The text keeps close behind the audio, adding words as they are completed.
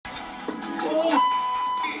Hey,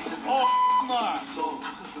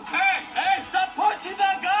 stop punching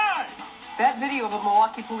that guy! That video of a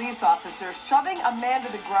Milwaukee police officer shoving a man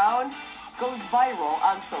to the ground goes viral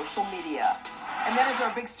on social media. And that is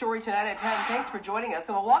our big story tonight at 10. Thanks for joining us.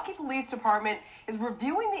 The Milwaukee Police Department is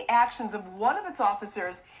reviewing the actions of one of its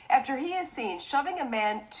officers after he is seen shoving a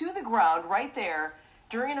man to the ground right there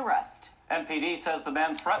during an arrest. MPD says the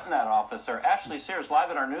man threatened that officer. Ashley Sears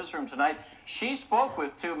live in our newsroom tonight. She spoke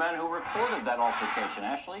with two men who recorded that altercation.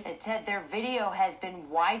 Ashley? Ted, their video has been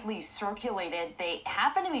widely circulated. They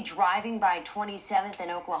happened to be driving by 27th in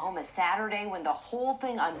Oklahoma Saturday when the whole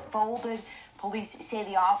thing unfolded. Police say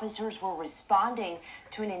the officers were responding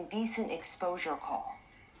to an indecent exposure call.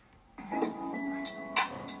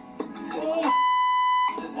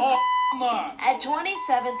 At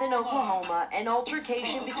 27th in Oklahoma, an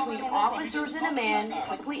altercation between officers and a man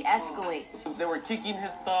quickly escalates. They were kicking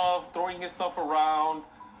his stuff, throwing his stuff around,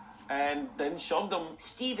 and then shoved him.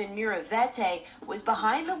 Stephen Miravete was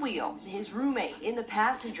behind the wheel, his roommate in the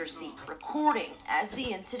passenger seat, recording as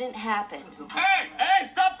the incident happened. Hey,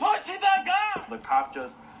 stop punching that guy! The cop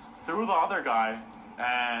just threw the other guy,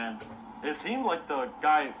 and it seemed like the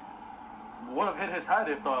guy would have hit his head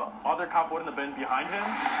if the other cop wouldn't have been behind him.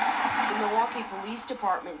 The Milwaukee Police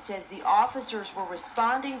Department says the officers were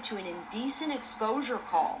responding to an indecent exposure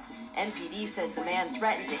call. MPD says the man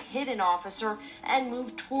threatened to hit an officer and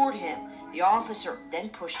moved toward him. The officer then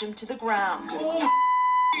pushed him to the ground.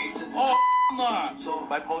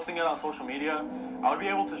 By posting it on social media, I would be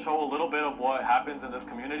able to show a little bit of what happens in this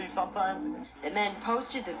community sometimes. The men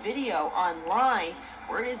posted the video online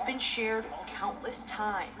where it has been shared countless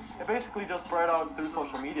times. It basically just spread out through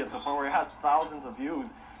social media to the point where it has thousands of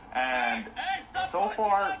views. And so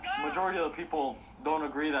far, majority of the people don't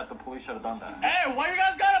agree that the police should have done that. Hey, why you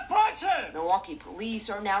guys gotta punch him? Milwaukee police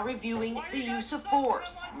are now reviewing the use of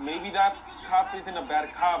force. Maybe that cop isn't a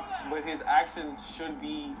bad cop, but his actions should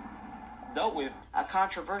be dealt with. A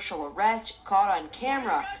controversial arrest caught on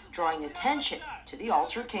camera, drawing attention to the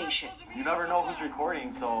altercation. You never know who's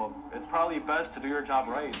recording, so it's probably best to do your job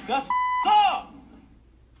right. Just stop!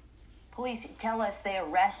 Police tell us they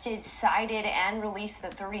arrested, cited, and released the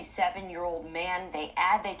 37-year-old man. They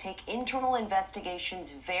add they take internal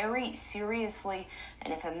investigations very seriously,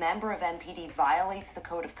 and if a member of MPD violates the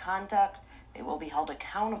code of conduct, they will be held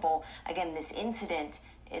accountable. Again, this incident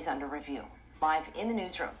is under review. Live in the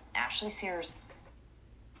newsroom, Ashley Sears,